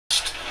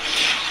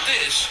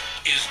This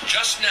is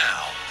Just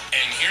Now,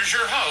 and here's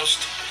your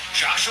host,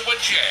 Joshua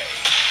J.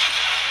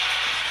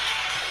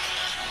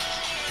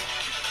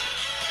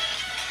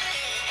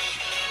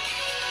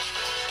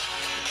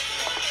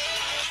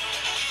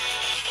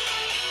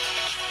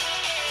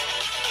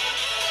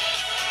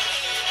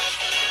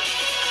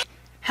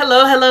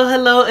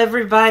 Hello,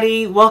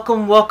 everybody.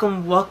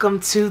 Welcome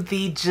to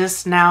the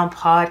Just Now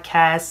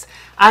podcast.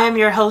 I am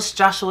your host,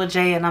 Joshua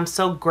J, and I'm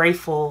so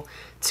grateful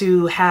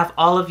to have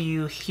all of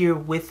you here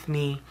with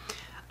me.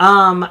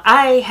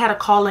 I had a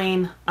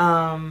calling,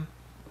 I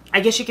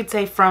guess you could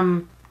say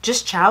from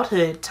just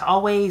childhood to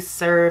always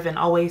serve and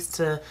always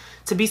to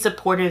be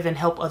supportive and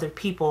help other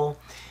people.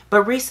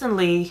 But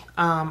recently,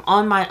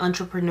 on my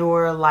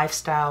entrepreneur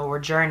lifestyle or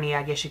journey,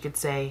 I guess you could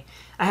say,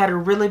 I had a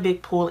really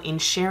big pull in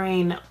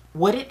sharing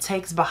what it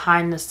takes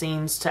behind the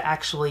scenes to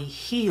actually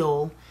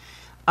heal,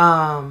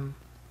 and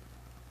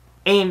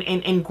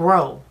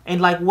grow.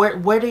 And like,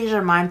 where does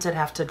your mindset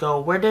have to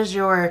go? Where does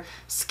your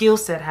skill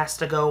set has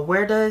to go?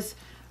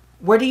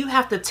 Where do you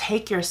have to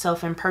take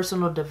yourself in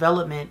personal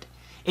development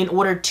in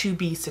order to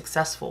be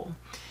successful?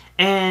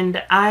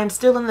 And I'm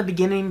still in the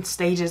beginning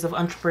stages of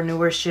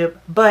entrepreneurship,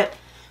 but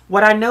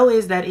what I know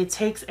is that it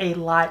takes a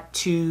lot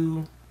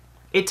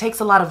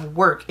of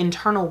work,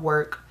 internal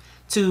work,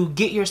 to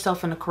get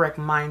yourself in the correct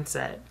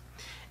mindset.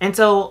 And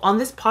so on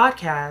this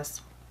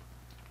podcast,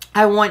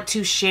 I want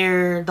to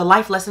share the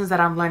life lessons that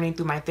I'm learning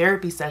through my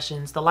therapy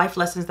sessions, the life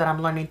lessons that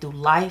I'm learning through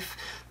life,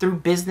 through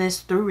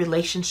business, through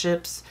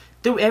relationships,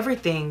 through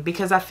everything,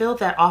 because I feel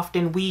that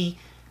often we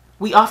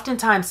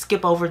oftentimes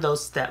skip over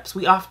those steps.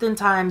 We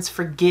oftentimes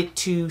forget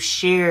to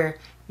share,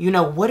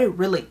 what it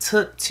really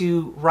took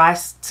to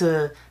rise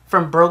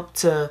from broke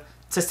to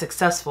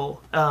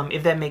successful,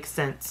 if that makes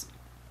sense.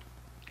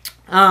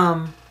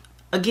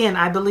 Again,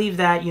 I believe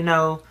that,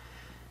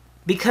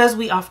 because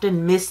we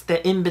often miss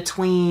the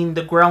in-between,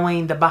 the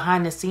growing, the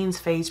behind-the-scenes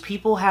phase,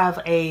 people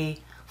have a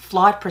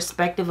flawed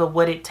perspective of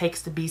what it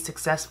takes to be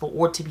successful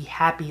or to be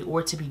happy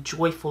or to be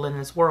joyful in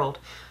this world.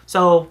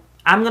 So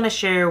I'm going to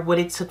share what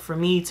it took for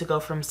me to go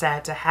from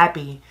sad to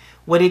happy,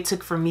 what it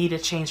took for me to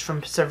change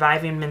from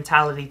surviving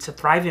mentality to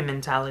thriving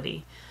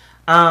mentality.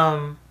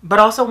 But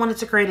also wanted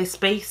to create a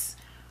space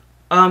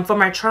for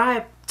my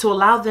tribe to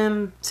allow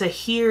them to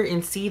hear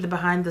and see the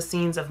behind the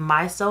scenes of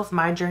myself,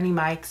 my journey,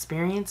 my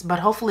experience, but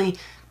hopefully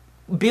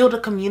build a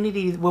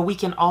community where we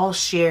can all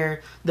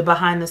share the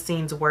behind the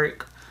scenes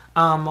work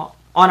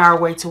on our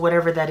way to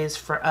whatever that is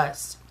for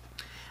us.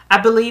 I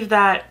believe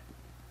that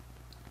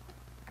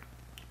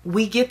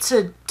we get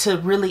to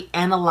really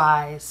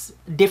analyze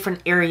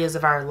different areas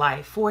of our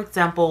life. For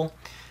example,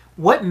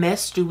 what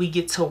mess do we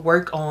get to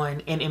work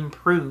on and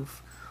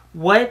improve?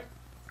 What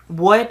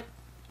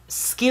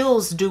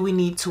skills do we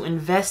need to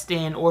invest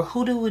in, or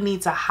who do we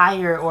need to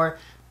hire or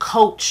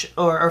coach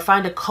or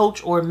find a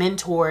coach or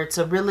mentor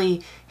to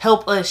really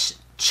help us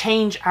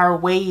change our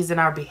ways and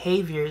our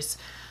behaviors?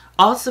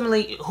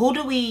 Ultimately, who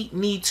do we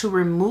need to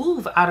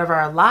remove out of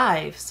our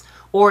lives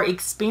or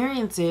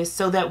experiences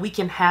so that we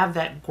can have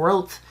that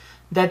growth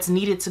that's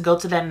needed to go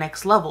to that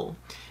next level?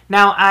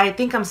 Now, I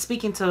think I'm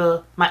speaking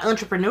to my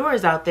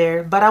entrepreneurs out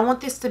there, but I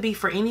want this to be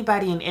for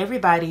anybody and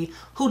everybody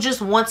who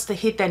just wants to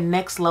hit that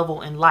next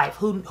level in life,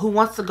 who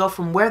wants to go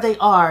from where they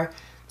are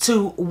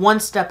to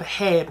one step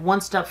ahead,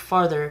 one step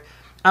further.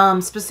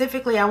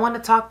 Specifically, I want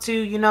to talk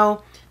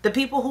to, the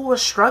people who are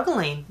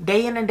struggling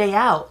day in and day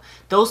out,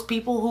 those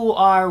people who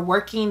are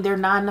working their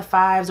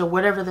 9-to-5s or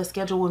whatever the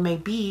schedule may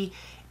be,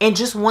 and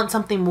just want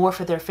something more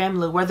for their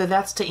family, whether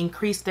that's to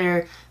increase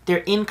their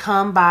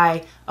income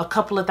by a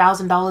couple of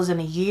 $1,000s in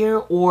a year,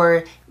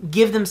 or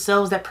give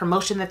themselves that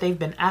promotion that they've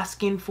been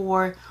asking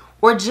for,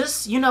 or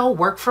just,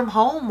 work from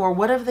home, or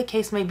whatever the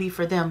case may be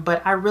for them.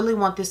 But I really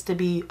want this to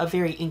be a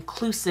very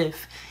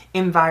inclusive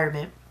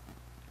environment.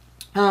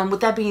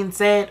 With that being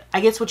said,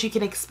 I guess what you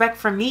can expect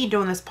from me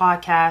doing this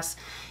podcast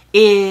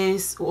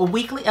is a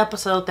weekly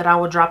episode that I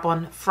will drop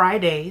on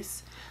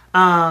Fridays.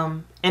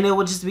 And it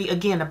will just be,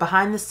 again, a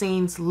behind the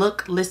scenes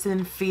look,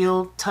 listen,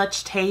 feel,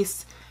 touch,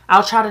 taste.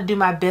 I'll try to do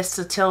my best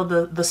to tell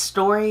the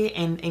story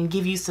and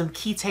give you some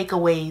key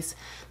takeaways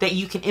that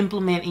you can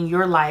implement in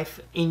your life,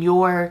 in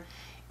your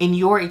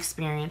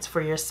experience for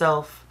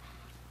yourself.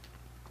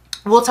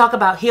 We'll talk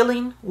about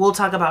healing. We'll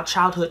talk about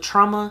childhood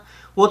trauma.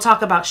 We'll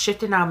talk about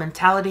shifting our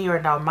mentality or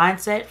our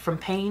mindset from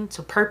pain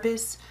to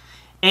purpose.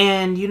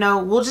 And,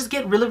 we'll just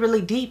get really,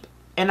 really deep.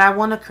 And I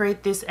want to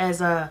create this as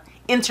a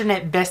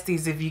internet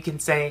besties, if you can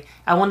say.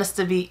 I want us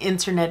to be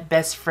internet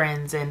best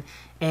friends,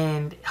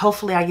 and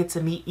hopefully I get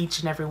to meet each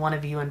and every one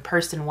of you in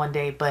person one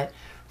day. But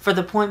for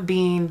the point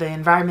being, the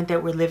environment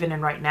that we're living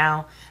in right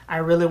now, I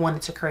really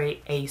wanted to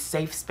create a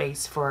safe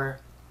space for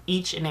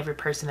each and every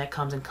person that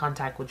comes in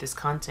contact with this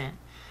content.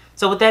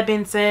 So with that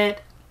being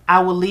said,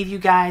 I will leave you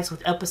guys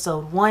with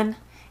episode 1,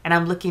 and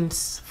I'm looking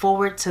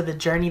forward to the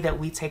journey that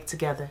we take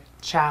together.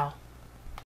 Ciao.